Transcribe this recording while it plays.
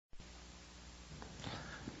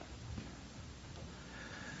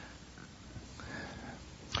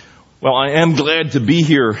Well, I am glad to be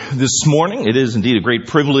here this morning. It is indeed a great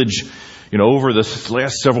privilege. Over the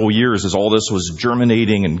last several years as all this was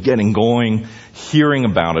germinating and getting going, hearing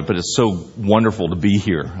about it, but it's so wonderful to be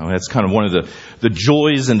here. That's kind of one of the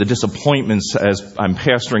joys and the disappointments as I'm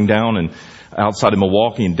pastoring down and outside of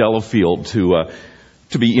Milwaukee and Delafield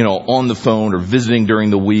to be, on the phone or visiting during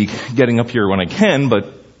the week, getting up here when I can,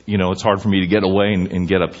 but, it's hard for me to get away and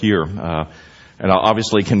get up here. And I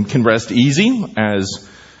obviously can rest easy as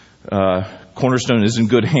Cornerstone is in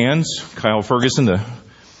good hands. Kyle Ferguson, the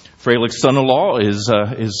Freilich son-in-law, is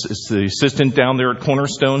the assistant down there at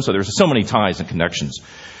Cornerstone. So there's so many ties and connections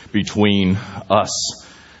between us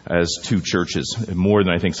as two churches, more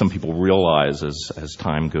than I think some people realize as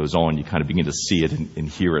time goes on. You kind of begin to see it and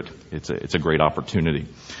hear it. It's a great opportunity.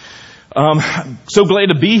 So glad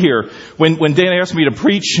to be here. When Dan asked me to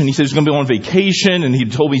preach, and he said he's going to be on vacation, and he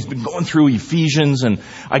told me he's been going through Ephesians, and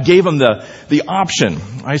I gave him the option.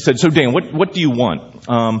 I said, "So Dan, what do you want?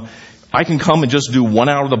 I can come and just do one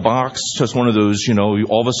out of the box, just one of those,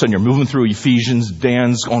 all of a sudden you're moving through Ephesians,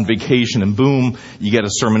 Dan's on vacation, and boom, you get a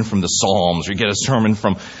sermon from the Psalms, or you get a sermon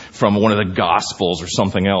from one of the Gospels or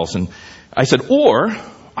something else." And I said, or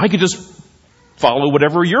I could just follow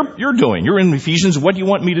whatever you're doing. You're in Ephesians. What do you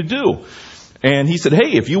want me to do? And he said,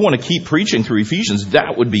 "Hey, if you want to keep preaching through Ephesians,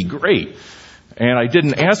 that would be great." And I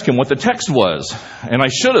didn't ask him what the text was, and I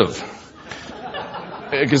should have.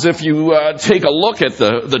 Because if you take a look at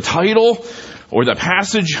the title or the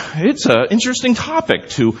passage, it's an interesting topic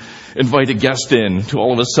to invite a guest in to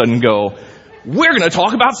all of a sudden go, "We're going to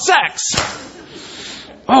talk about sex."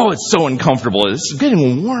 Oh, it's so uncomfortable. It's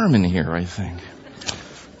getting warm in here, I think.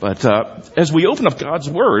 But as we open up God's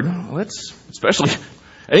Word, especially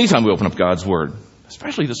anytime we open up God's Word,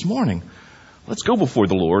 especially this morning, let's go before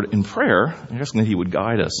the Lord in prayer, asking that He would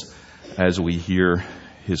guide us as we hear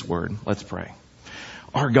His Word. Let's pray.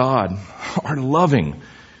 Our God, our loving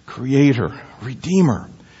Creator, Redeemer,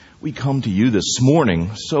 we come to You this morning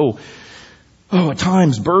so, at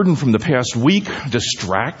times burdened from the past week,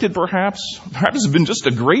 distracted perhaps. Perhaps it's been just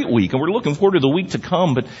a great week, and we're looking forward to the week to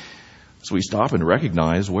come, but so we stop and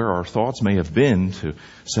recognize where our thoughts may have been to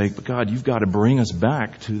say, "But God, You've got to bring us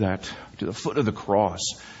back to the foot of the cross,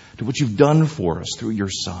 to what You've done for us through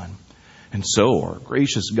Your Son." And so, our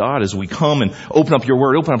gracious God, as we come and open up Your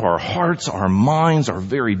Word, open up our hearts, our minds, our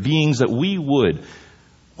very beings, that we would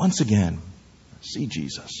once again see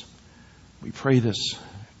Jesus. We pray this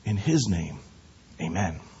in His name.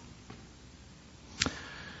 Amen.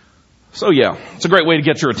 So it's a great way to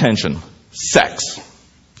get your attention. Sex.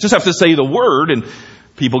 Just have to say the word and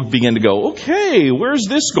people begin to go, "Okay, where's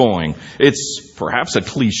this going?" It's perhaps a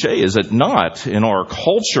cliche, is it not, in our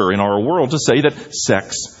culture, in our world, to say that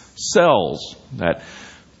sex sells. That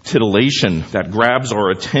titillation that grabs our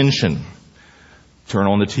attention. Turn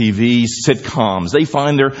on the TV, sitcoms. They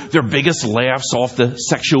find their biggest laughs off the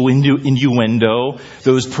sexual innuendo.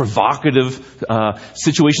 Those provocative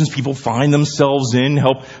situations people find themselves in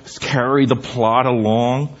help carry the plot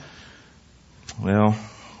along. Well,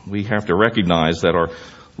 we have to recognize that our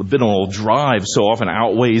libidinal drive so often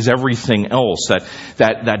outweighs everything else,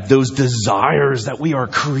 that those desires that we are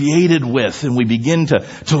created with, and we begin to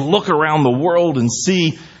look around the world and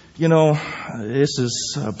see, this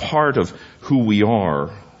is a part of who we are.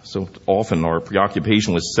 So often our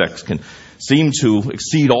preoccupation with sex can seem to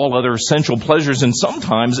exceed all other essential pleasures, and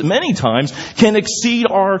sometimes, many times, can exceed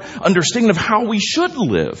our understanding of how we should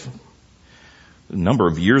live. A number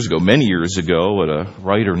of years ago, many years ago, a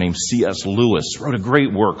writer named C.S. Lewis wrote a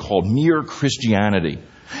great work called Mere Christianity.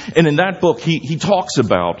 And in that book, he talks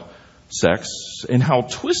about sex and how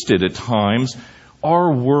twisted at times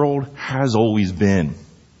our world has always been.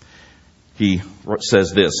 He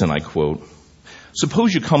says this, and I quote,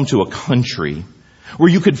 "Suppose you come to a country where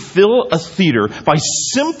you could fill a theater by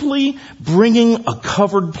simply bringing a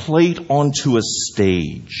covered plate onto a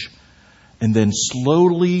stage, and then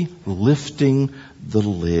slowly lifting the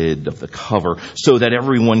lid of the cover so that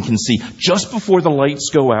everyone can see. Just before the lights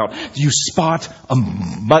go out, you spot a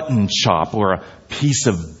mutton chop or a piece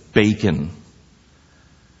of bacon.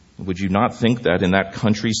 Would you not think that in that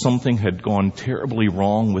country something had gone terribly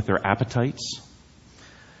wrong with their appetites?"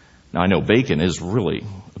 Now, I know bacon is really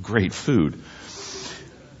a great food.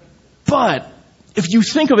 But if you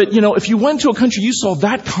think of it, if you went to a country, you saw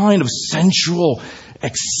that kind of sensual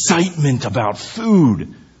excitement about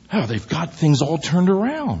food. Oh, they've got things all turned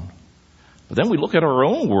around. But then we look at our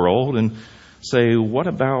own world and say, what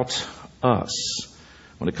about us?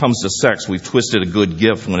 When it comes to sex, we've twisted a good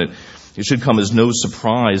gift when it should come as no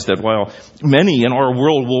surprise that while many in our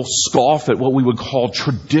world will scoff at what we would call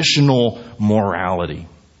traditional morality,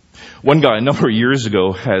 One guy a number of years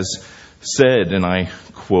ago has said, and I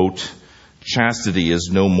quote, "Chastity is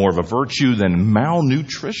no more of a virtue than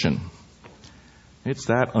malnutrition." It's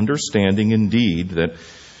that understanding indeed that,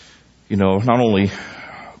 not only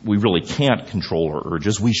we really can't control our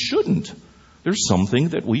urges, we shouldn't. There's something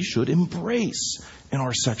that we should embrace in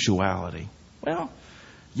our sexuality. Well,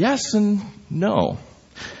 yes and no.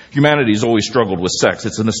 Humanity has always struggled with sex.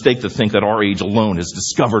 It's a mistake to think that our age alone has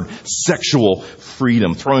discovered sexual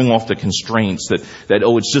freedom, throwing off the constraints that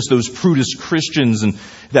it's just those prudish Christians and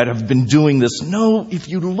that have been doing this. No, if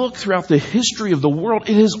you look throughout the history of the world,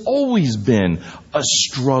 it has always been a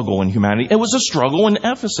struggle in humanity. It was a struggle in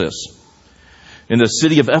Ephesus. In the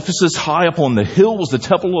city of Ephesus, high up on the hill, was the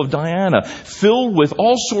temple of Diana, filled with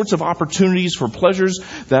all sorts of opportunities for pleasures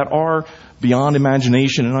that are beyond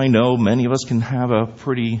imagination. And I know many of us can have a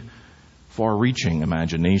pretty far-reaching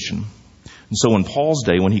imagination. And so in Paul's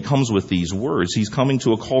day, when he comes with these words, he's coming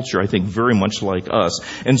to a culture, I think, very much like us.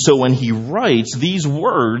 And so when he writes these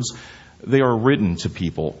words, they are written to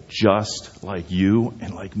people just like you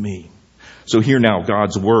and like me. So hear now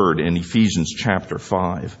God's word in Ephesians chapter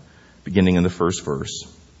 5. Beginning in the first verse.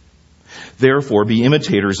 "Therefore, be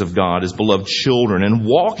imitators of God as beloved children, and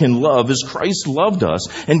walk in love as Christ loved us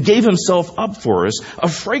and gave himself up for us, a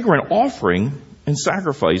fragrant offering and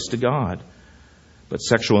sacrifice to God. But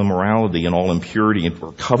sexual immorality and all impurity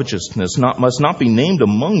or covetousness must not be named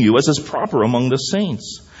among you as is proper among the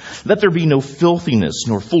saints. Let there be no filthiness,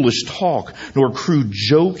 nor foolish talk, nor crude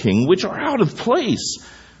joking, which are out of place,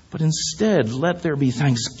 but instead let there be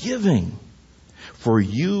thanksgiving. For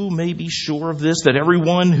you may be sure of this, that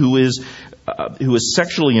everyone who is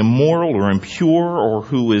sexually immoral or impure or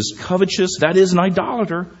who is covetous, that is an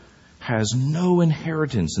idolater, has no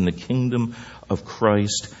inheritance in the kingdom of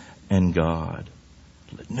Christ and God.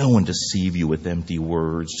 Let no one deceive you with empty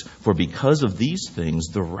words, for because of these things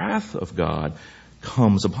the wrath of God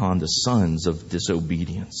comes upon the sons of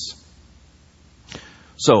disobedience."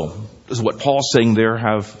 So, does what Paul's saying there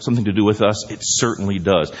have something to do with us? It certainly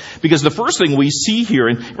does. Because the first thing we see here,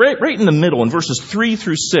 and right in the middle, in verses 3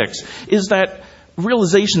 through 6, is that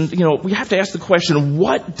realization, we have to ask the question,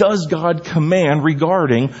 what does God command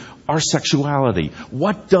regarding our sexuality?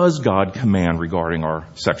 What does God command regarding our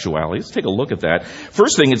sexuality? Let's take a look at that.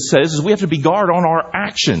 First thing it says is we have to be guard on our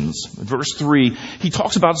actions. In verse 3, he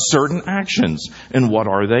talks about certain actions. And what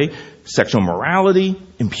are they? Sexual immorality,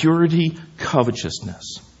 impurity,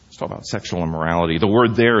 covetousness. Let's talk about sexual immorality. The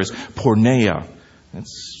word there is porneia. It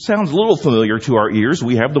sounds a little familiar to our ears.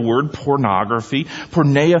 We have the word pornography.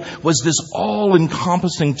 Porneia was this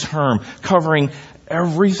all-encompassing term covering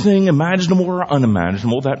everything imaginable or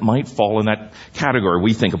unimaginable that might fall in that category.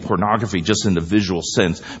 We think of pornography just in the visual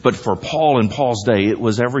sense. But for Paul in Paul's day, it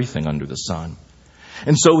was everything under the sun.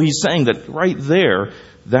 And so he's saying that right there,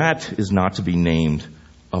 that is not to be named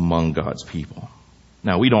among God's people.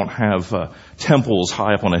 Now, we don't have temples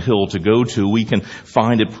high up on a hill to go to. We can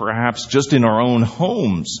find it perhaps just in our own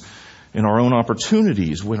homes, in our own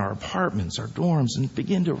opportunities, in our apartments, our dorms, and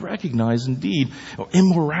begin to recognize, indeed,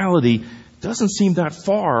 immorality doesn't seem that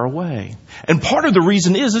far away. And part of the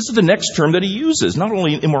reason is, this is the next term that he uses, not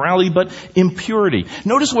only immorality, but impurity.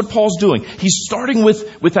 Notice what Paul's doing. He's starting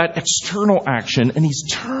with that external action, and he's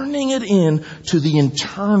turning it in to the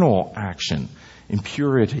internal action.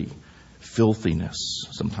 Impurity, filthiness,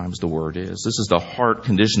 sometimes the word is. This is the heart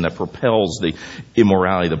condition that propels the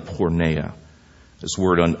immorality, the porneia. This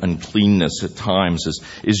word uncleanness at times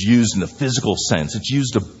is used in the physical sense. It's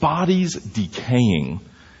used of bodies decaying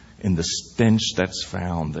in the stench that's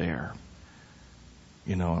found there.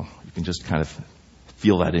 You can just kind of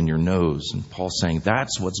feel that in your nose. And Paul's saying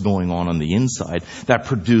that's what's going on the inside that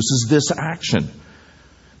produces this action.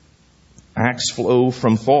 Acts flow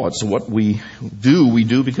from thoughts. What we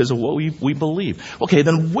do because of what we believe. Okay,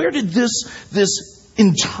 then where did this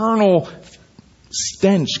internal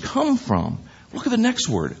stench come from? Look at the next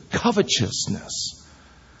word, covetousness.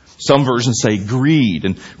 Some versions say greed,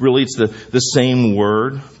 and really it's the same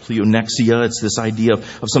word, pleonexia. It's this idea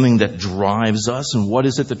of something that drives us. And what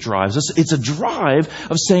is it that drives us? It's a drive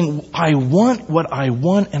of saying, I want what I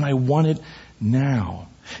want, and I want it now.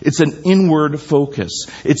 It's an inward focus.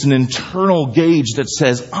 It's an internal gauge that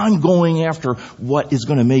says, I'm going after what is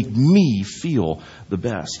going to make me feel the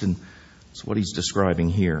best. And that's what he's describing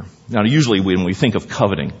here. Now, usually when we think of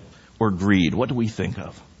coveting or greed, what do we think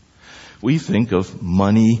of? We think of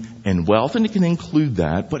money and wealth, and it can include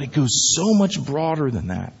that, but it goes so much broader than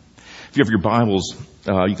that. If you have your Bibles,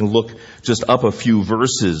 you can look just up a few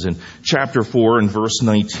verses. In chapter 4 and verse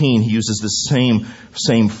 19, he uses the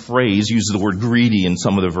same phrase, uses the word greedy in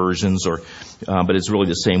some of the versions, but it's really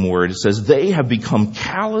the same word. It says, they have become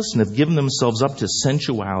callous and have given themselves up to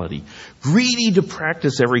sensuality, greedy to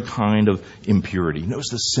practice every kind of impurity. Notice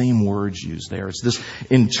the same words used there. It's this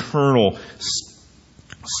internal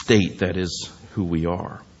state that is who we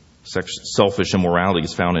are. Selfish immorality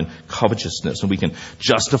is found in covetousness, and we can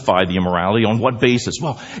justify the immorality on what basis?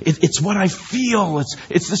 Well, it's what I feel.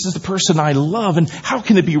 This is the person I love, and how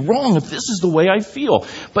can it be wrong if this is the way I feel?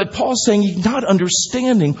 But Paul's saying you're not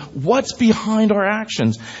understanding what's behind our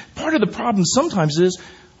actions. Part of the problem sometimes is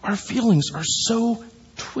our feelings are so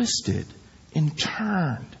twisted and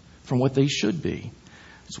turned from what they should be.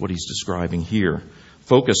 That's what he's describing here.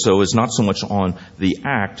 Focus, though, is not so much on the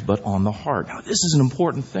act, but on the heart. Now, this is an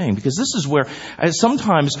important thing, because this is where,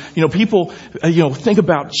 sometimes, people, think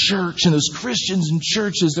about church, and as Christians in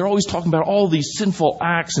churches, they're always talking about all these sinful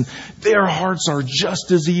acts, and their hearts are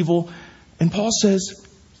just as evil. And Paul says,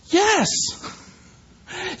 yes,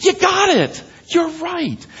 you got it. You're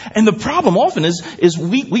right. And the problem often is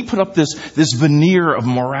we put up this veneer of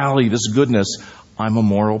morality, this goodness. I'm a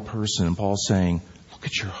moral person. And Paul's saying, look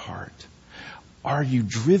at your heart. Are you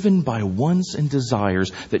driven by wants and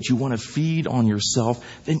desires that you want to feed on yourself?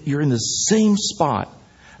 Then you're in the same spot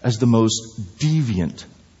as the most deviant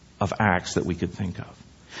of acts that we could think of.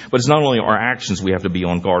 But it's not only our actions we have to be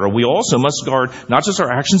on guard. We also must guard not just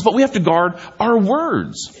our actions, but we have to guard our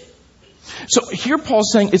words. So here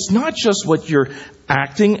Paul's saying it's not just what you're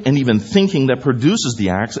acting and even thinking that produces the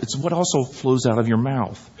acts. It's what also flows out of your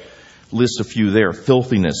mouth. List a few there.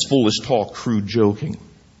 Filthiness, foolish talk, crude joking.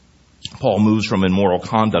 Paul moves from immoral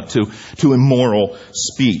conduct to immoral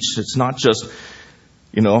speech. It's not just,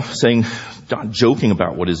 saying, not joking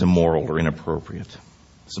about what is immoral or inappropriate.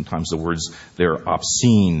 Sometimes the words there,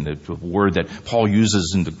 obscene, the word that Paul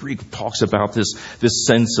uses in the Greek talks about this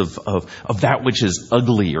sense of that which is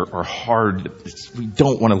ugly or hard. We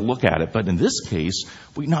don't want to look at it. But in this case,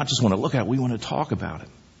 we not just want to look at it, we want to talk about it.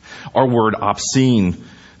 Our word obscene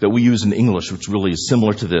that we use in English, which really is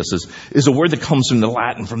similar to this, is a word that comes from the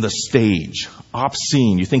Latin, from the stage.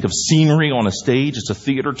 Obscene. You think of scenery on a stage. It's a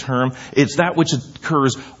theater term. It's that which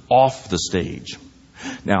occurs off the stage.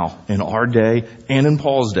 Now, in our day and in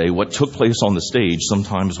Paul's day, what took place on the stage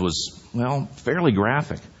sometimes was, fairly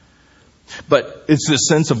graphic. But it's this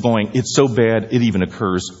sense of going, it's so bad, it even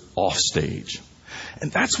occurs off stage.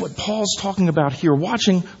 And that's what Paul's talking about here,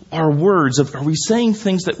 watching our words. Are we saying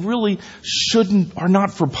things that really are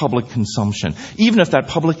not for public consumption, even if that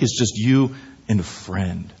public is just you and a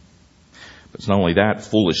friend? But it's not only that,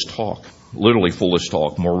 foolish talk, literally foolish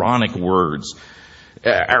talk, moronic words.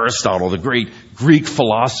 Aristotle, the great Greek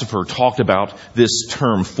philosopher, talked about this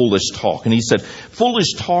term, foolish talk. And he said,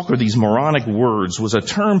 foolish talk, or these moronic words, was a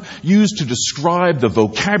term used to describe the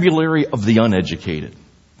vocabulary of the uneducated.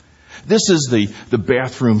 This is the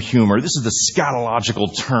bathroom humor. This is the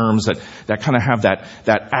scatological terms that kind of have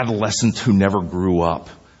that adolescent who never grew up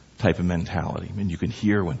type of mentality. And you can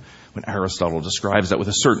hear when Aristotle describes that with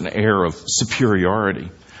a certain air of superiority.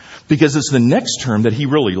 Because it's the next term that he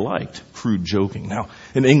really liked, crude joking. Now,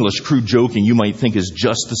 in English, crude joking you might think is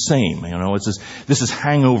just the same. This is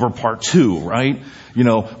Hangover Part 2, right?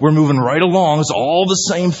 We're moving right along. It's all the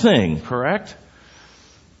same thing, correct?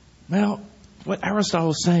 Well, what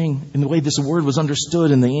Aristotle is saying in the way this word was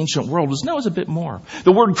understood in the ancient world was a bit more.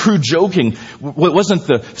 The word crude joking wasn't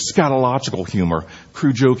the scatological humor.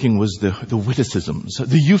 Crude joking was the witticisms,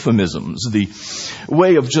 the euphemisms, the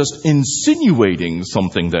way of just insinuating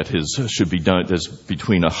something that should be done as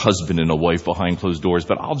between a husband and a wife behind closed doors.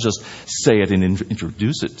 But I'll just say it and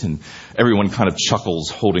introduce it. And everyone kind of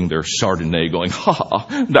chuckles holding their Chardonnay going, ha,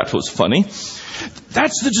 that was funny.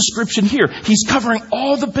 That's the description here. He's covering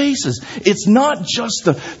all the bases. It's not just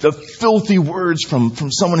the filthy words from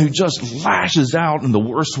someone who just lashes out in the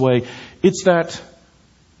worst way. It's that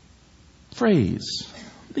phrase,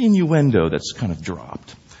 the innuendo that's kind of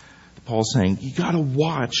dropped. Paul's saying, you got to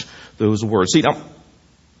watch those words. See, now,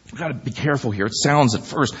 you've got to be careful here. It sounds at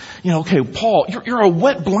first, okay, Paul, you're a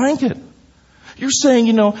wet blanket. You're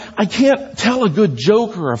saying, I can't tell a good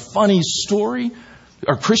joke or a funny story.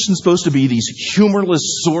 Are Christians supposed to be these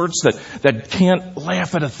humorless sorts that can't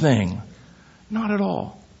laugh at a thing? Not at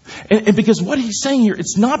all. And because what he's saying here,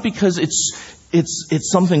 it's not because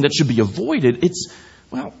it's something that should be avoided.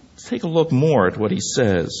 Let's take a look more at what he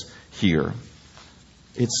says here.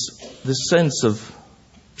 It's the sense of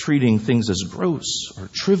treating things as gross or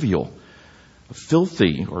trivial,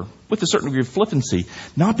 filthy, or with a certain degree of flippancy,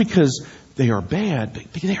 not because they are bad,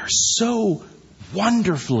 but because they are so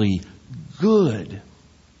wonderfully good.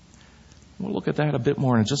 We'll look at that a bit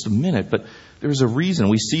more in just a minute, but there's a reason.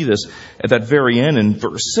 We see this at that very end in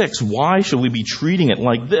verse 6. Why should we be treating it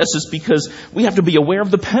like this? It's because we have to be aware of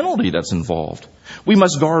the penalty that's involved. We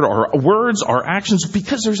must guard our words, our actions,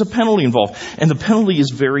 because there's a penalty involved. And the penalty is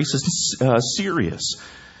very serious.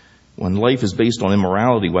 When life is based on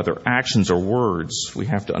immorality, whether actions or words, we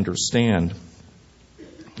have to understand.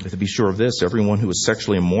 We have to be sure of this. Everyone who is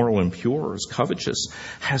sexually immoral, impure, or is covetous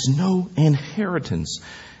has no inheritance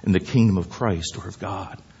in the kingdom of Christ or of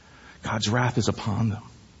God. God's wrath is upon them.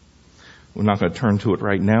 We're not going to turn to it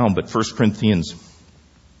right now, but 1 Corinthians,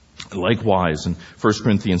 likewise, in 1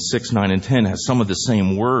 Corinthians 6, 9, and 10 has some of the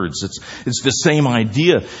same words. It's the same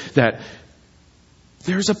idea that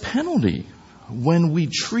there's a penalty when we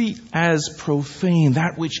treat as profane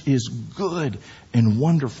that which is good and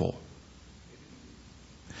wonderful.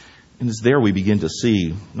 And it's there we begin to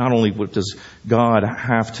see not only what does God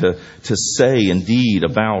have to say indeed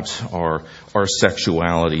about our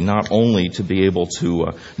sexuality, not only to be able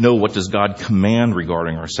to know what does God command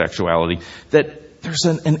regarding our sexuality, that there's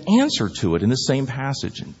an answer to it in the same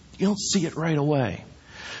passage. And you don't see it right away.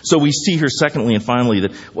 So we see here secondly and finally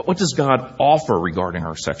that what does God offer regarding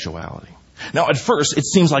our sexuality? Now at first it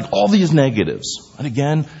seems like all these negatives. And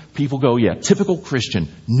again, people go, yeah, typical Christian.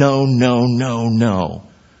 No, no, no, no.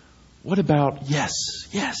 What about yes,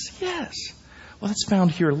 yes, yes? Well, that's found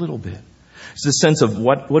here a little bit. It's the sense of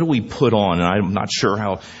what do we put on? And I'm not sure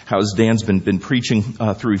how as Dan's been preaching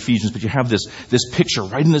through Ephesians, but you have this picture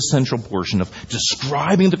right in the central portion of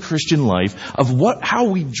describing the Christian life of how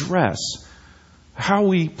we dress, how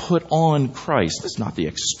we put on Christ. It's not the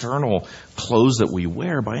external clothes that we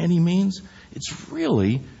wear by any means. It's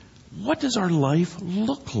really, what does our life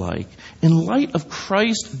look like in light of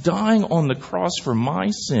Christ dying on the cross for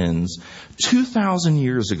my sins 2,000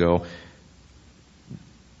 years ago?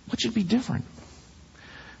 What should be different?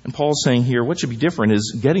 And Paul's saying here, what should be different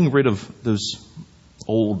is getting rid of those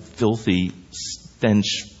old, filthy,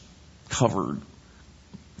 stench-covered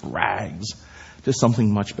rags to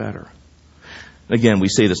something much better. Again, we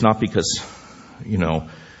say this not because,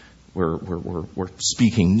 we're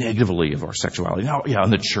speaking negatively of our sexuality. Now, yeah, in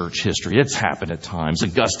the church history, it's happened at times.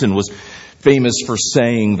 Augustine was famous for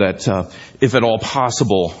saying that if at all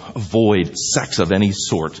possible, avoid sex of any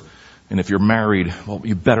sort. And if you're married, well,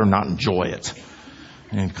 you better not enjoy it.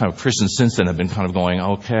 And kind of Christians since then have been kind of going,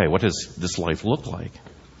 okay, what does this life look like?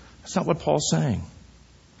 That's not what Paul's saying.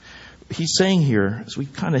 He's saying here, as we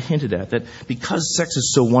kind of hinted at, that because sex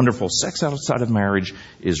is so wonderful, sex outside of marriage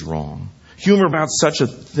is wrong. Humor about such a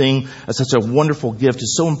thing, such a wonderful gift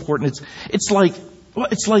is so important. It's like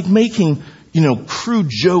making, crude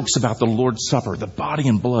jokes about the Lord's Supper, the body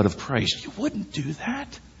and blood of Christ. You wouldn't do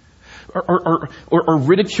that. Or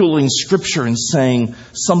ridiculing Scripture and saying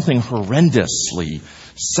something horrendously,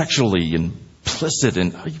 sexually implicit.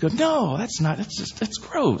 And you go, no, that's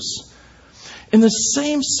gross. In the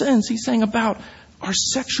same sense, he's saying about our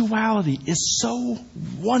sexuality is so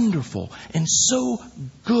wonderful and so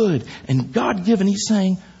good and God-given. He's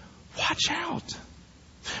saying, watch out.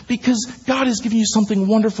 Because God has given you something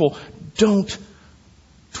wonderful. Don't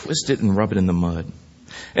twist it and rub it in the mud.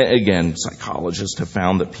 Again, psychologists have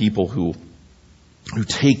found that people who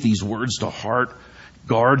take these words to heart,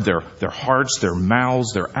 guard their hearts, their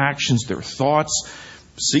mouths, their actions, their thoughts,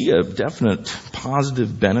 see a definite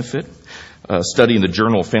positive benefit. A study in the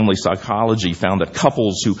Journal of Family Psychology found that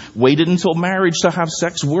couples who waited until marriage to have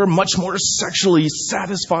sex were much more sexually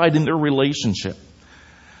satisfied in their relationship.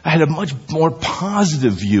 Had a much more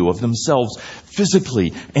positive view of themselves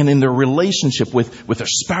physically and in their relationship with their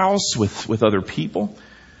spouse, with other people.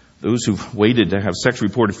 Those who've waited to have sex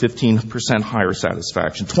reported 15% higher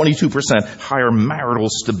satisfaction, 22% higher marital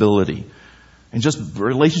stability, and just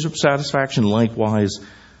relationship satisfaction likewise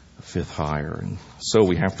a fifth higher. And so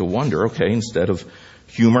we have to wonder, okay, instead of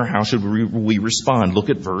humor, how should we respond? Look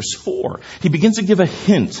at verse 4. He begins to give a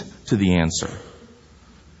hint to the answer.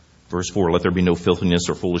 Verse 4, let there be no filthiness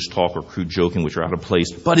or foolish talk or crude joking which are out of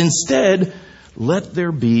place, but instead let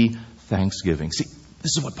there be thanksgiving. See,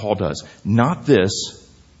 this is what Paul does. Not this.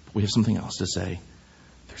 We have something else to say.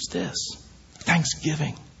 There's this.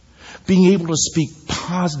 Thanksgiving. Being able to speak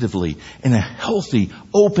positively in a healthy,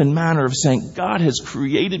 open manner of saying, God has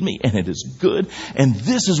created me and it is good and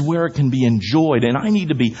this is where it can be enjoyed and I need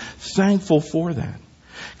to be thankful for that.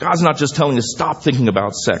 God's not just telling us stop thinking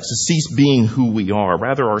about sex, to cease being who we are.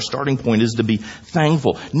 Rather, our starting point is to be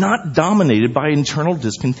thankful, not dominated by internal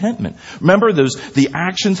discontentment. Remember the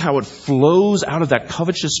actions, how it flows out of that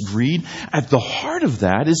covetous greed? At the heart of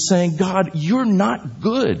that is saying, God, you're not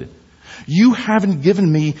good. You haven't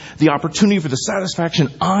given me the opportunity for the satisfaction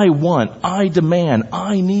I want, I demand,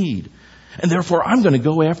 I need. And therefore, I'm going to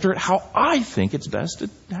go after it how I think it's best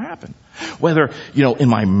to happen. Whether, in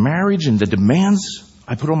my marriage and the demands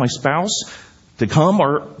I put on my spouse to come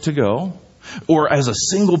or to go, or as a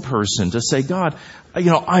single person to say, God,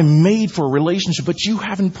 I'm made for a relationship, but you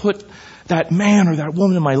haven't put that man or that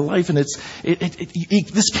woman in my life, and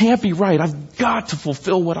this can't be right. I've got to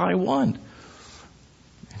fulfill what I want.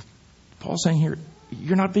 Paul's saying here,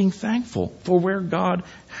 you're not being thankful for where God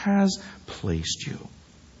has placed you.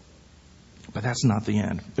 But that's not the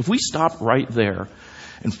end. If we stop right there,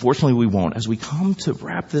 and fortunately we won't, as we come to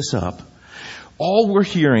wrap this up, all we're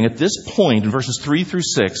hearing at this point in verses 3 through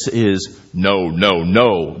 6 is no, no,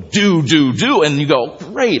 no, do. And you go,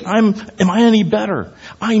 great, am I any better?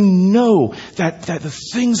 I know that the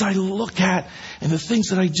things I look at and the things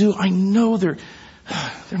that I do, I know they're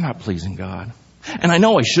not pleasing God. And I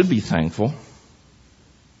know I should be thankful,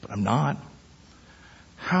 but I'm not.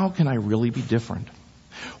 How can I really be different?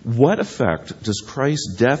 What effect does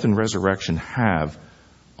Christ's death and resurrection have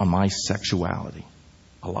on my sexuality?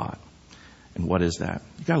 A lot. And what is that?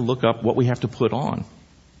 You've got to look up what we have to put on.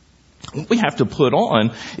 What we have to put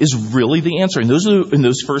on is really the answer. And those are in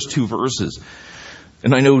those first two verses.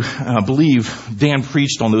 And I believe Dan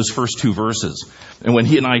preached on those first two verses. And when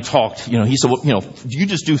he and I talked, he said, well, you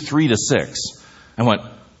just do 3 to 6. I went,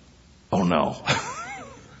 oh no.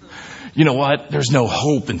 You know what? There's no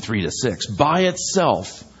hope in 3 to 6. By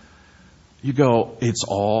itself, you go, it's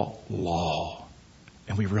all law.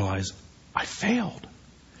 And we realize, I failed.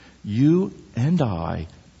 You and I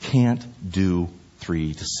can't do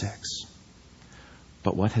 3 to 6.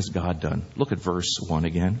 But what has God done? Look at verse 1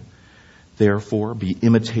 again. Therefore, be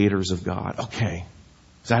imitators of God. Okay.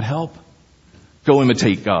 Does that help? Go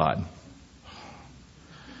imitate God.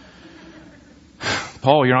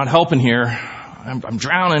 Paul, you're not helping here. I'm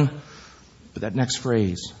drowning. But that next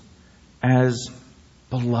phrase, as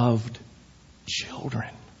beloved children.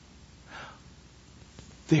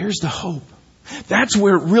 There's the hope. That's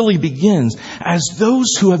where it really begins. As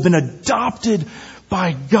those who have been adopted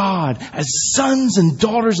by God, as sons and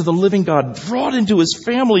daughters of the living God, brought into His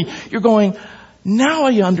family, you're going, now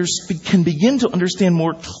I can begin to understand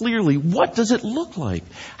more clearly, what does it look like?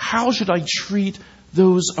 How should I treat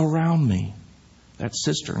those around me? That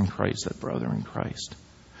sister in Christ, that brother in Christ.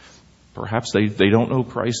 Perhaps they don't know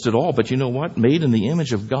Christ at all, but you know what? Made in the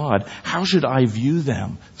image of God, how should I view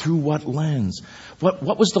them? Through what lens?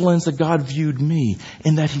 What was the lens that God viewed me?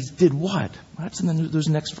 In that He did what? That's in those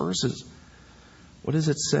next verses. What does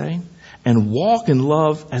it say? And walk in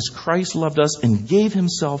love as Christ loved us and gave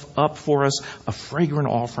Himself up for us, a fragrant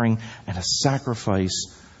offering and a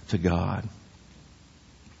sacrifice to God.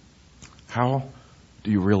 How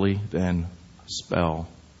do you really then spell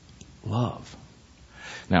love?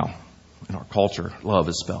 Now, in our culture, love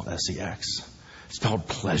is spelled S-E-X. It's spelled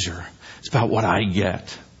pleasure. It's about what I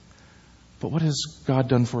get. But what has God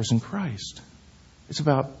done for us in Christ? It's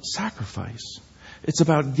about sacrifice. It's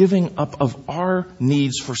about giving up of our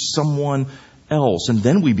needs for someone else. And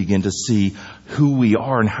then we begin to see who we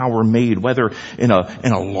are and how we're made, whether in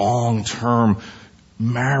a long-term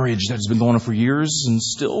marriage that's been going on for years, and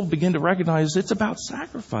still begin to recognize it's about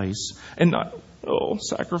sacrifice. And not,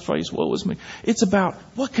 sacrifice, woe is me. It's about,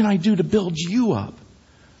 what can I do to build you up?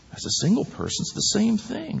 As a single person, it's the same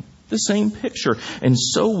thing, the same picture. And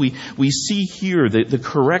so we see here the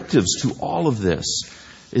correctives to all of this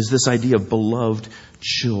is this idea of beloved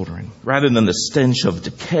children. Rather than the stench of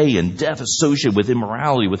decay and death associated with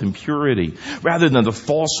immorality, with impurity, rather than the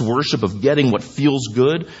false worship of getting what feels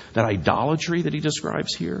good, that idolatry that he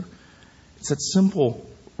describes here, it's that simple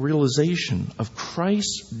realization of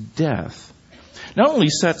Christ's death not only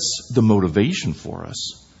sets the motivation for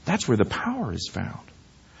us, that's where the power is found.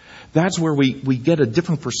 That's where we get a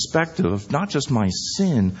different perspective of not just my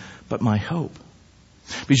sin, but my hope.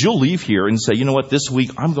 Because you'll leave here and say, you know what, this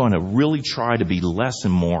week I'm going to really try to be less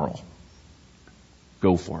immoral.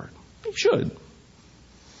 Go for it. You should.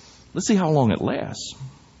 Let's see how long it lasts.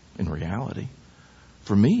 In reality,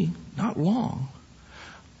 for me, not long.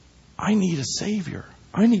 I need a Savior.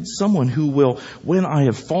 I need someone who will, when I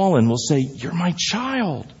have fallen, will say, you're my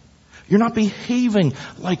child. You're not behaving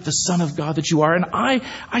like the Son of God that you are. And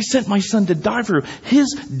I sent my Son to die for you.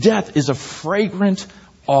 His death is a fragrant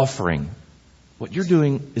offering. What you're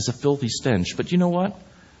doing is a filthy stench. But you know what?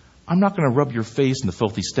 I'm not going to rub your face in the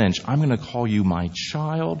filthy stench. I'm going to call you my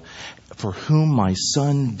child for whom my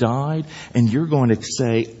Son died. And you're going to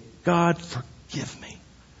say, God, forgive me.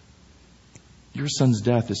 Your Son's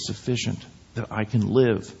death is sufficient that I can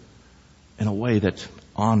live in a way that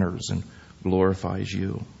honors and glorifies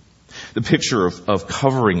you. The picture of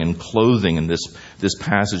covering and clothing in this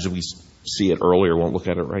passage, we see it earlier, won't look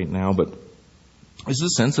at it right now, but is the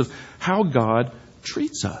sense of how God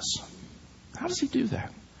treats us. How does he do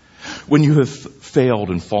that? When you have failed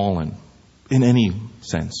and fallen in any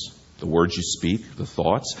sense, the words you speak, the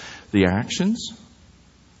thoughts, the actions,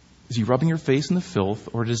 is he rubbing your face in the filth,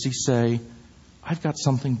 or does he say, I've got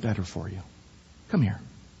something better for you. Come here.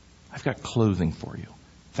 I've got clothing for you.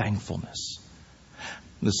 Thankfulness.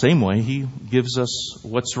 In the same way, he gives us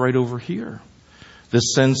what's right over here.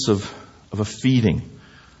 This sense of a feeding,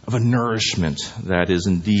 of a nourishment that is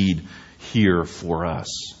indeed here for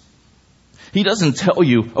us. He doesn't tell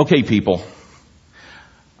you, okay, people,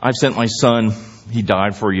 I've sent my son. He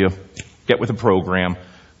died for you. Get with the program.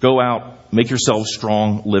 Go out, make yourselves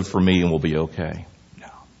strong, live for me, and we'll be okay. No.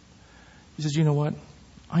 He says, you know what?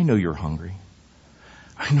 I know you're hungry.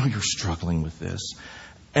 I know you're struggling with this.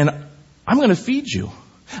 And I'm going to feed you.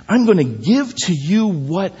 I'm going to give to you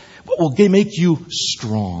what will make you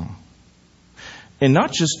strong. And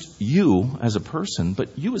not just you as a person,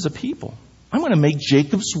 but you as a people. I'm going to make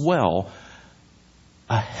Jacob's well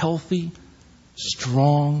a healthy,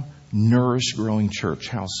 strong, nourished, growing church.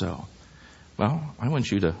 How so? Well, I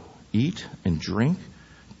want you to eat and drink.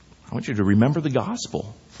 I want you to remember the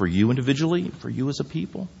gospel for you individually, for you as a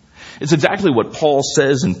people. It's exactly what Paul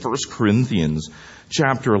says in 1 Corinthians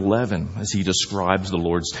chapter 11 as he describes the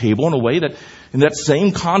Lord's table in a way that, in that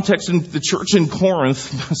same context in the church in Corinth,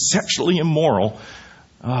 sexually immoral,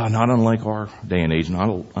 not unlike our day and age,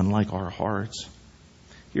 not unlike our hearts.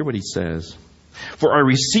 Hear what he says. For I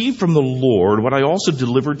received from the Lord what I also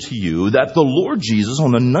delivered to you, that the Lord Jesus,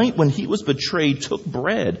 on the night when he was betrayed, took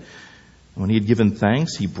bread. When he had given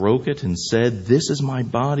thanks, he broke it and said, this is my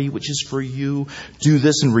body, which is for you. Do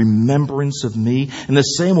this in remembrance of me. In the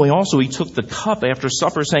same way also he took the cup after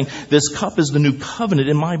supper, saying, this cup is the new covenant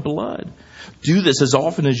in my blood. Do this as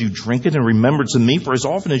often as you drink it in remembrance of me. For as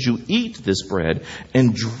often as you eat this bread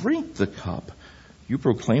and drink the cup, you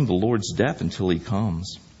proclaim the Lord's death until he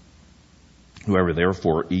comes. Whoever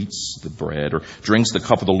therefore eats the bread or drinks the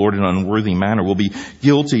cup of the Lord in an unworthy manner will be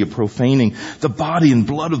guilty of profaning the body and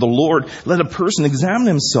blood of the Lord. Let a person examine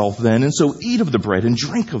himself then, and so eat of the bread and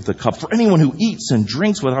drink of the cup. For anyone who eats and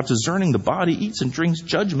drinks without discerning the body eats and drinks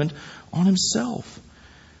judgment on himself.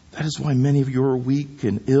 That is why many of you are weak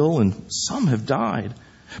and ill, and some have died.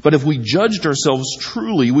 But if we judged ourselves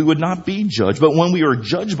truly, we would not be judged. But when we are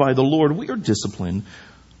judged by the Lord, we are disciplined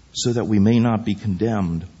so that we may not be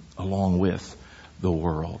condemned along with the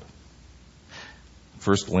world.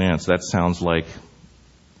 First glance, that sounds like,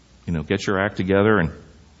 get your act together and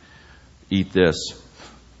eat this.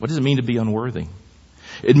 What does it mean to be unworthy?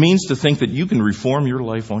 It means to think that you can reform your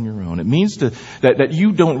life on your own. It means that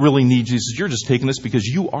you don't really need Jesus. You're just taking this because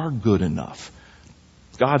you are good enough.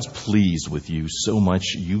 God's pleased with you so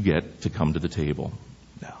much you get to come to the table.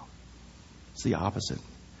 No. It's the opposite.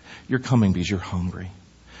 You're coming because you're hungry.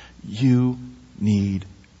 You need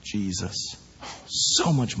Jesus.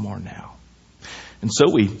 So much more now. And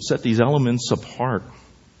so we set these elements apart.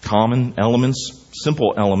 Common elements,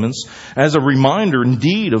 simple elements, as a reminder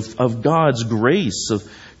indeed of God's grace, of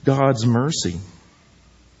God's mercy.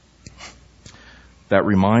 That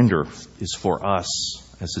reminder is for us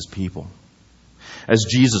as his people. As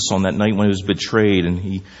Jesus on that night when he was betrayed and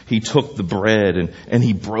he took the bread and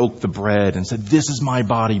he broke the bread and said, this is my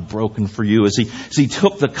body broken for you. As he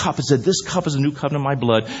took the cup and said, this cup is a new covenant in my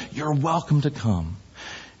blood. You're welcome to come.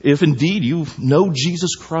 If indeed you know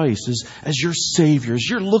Jesus Christ as your Savior, as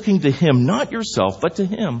you're looking to him, not yourself, but to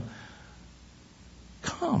him,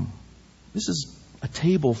 come. This is a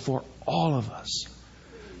table for all of us.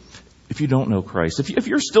 If you don't know Christ, if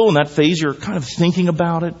you're still in that phase, you're kind of thinking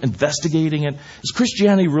about it, investigating it. Is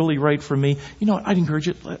Christianity really right for me? I'd encourage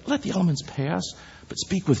you, let the elements pass, but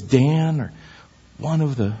speak with Dan or one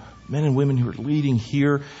of the men and women who are leading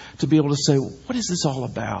here to be able to say, what is this all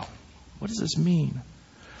about? What does this mean?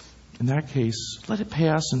 In that case, let it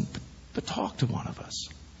pass, but talk to one of us.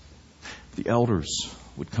 The elders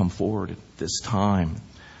would come forward at this time.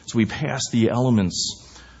 So we pass the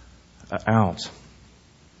elements out.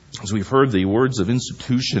 As we've heard the words of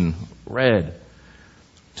institution read,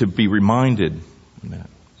 to be reminded that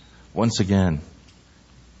once again,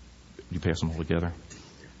 you pass them all together?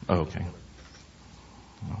 Oh, okay.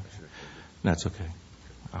 That's okay.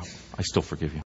 I still forgive you.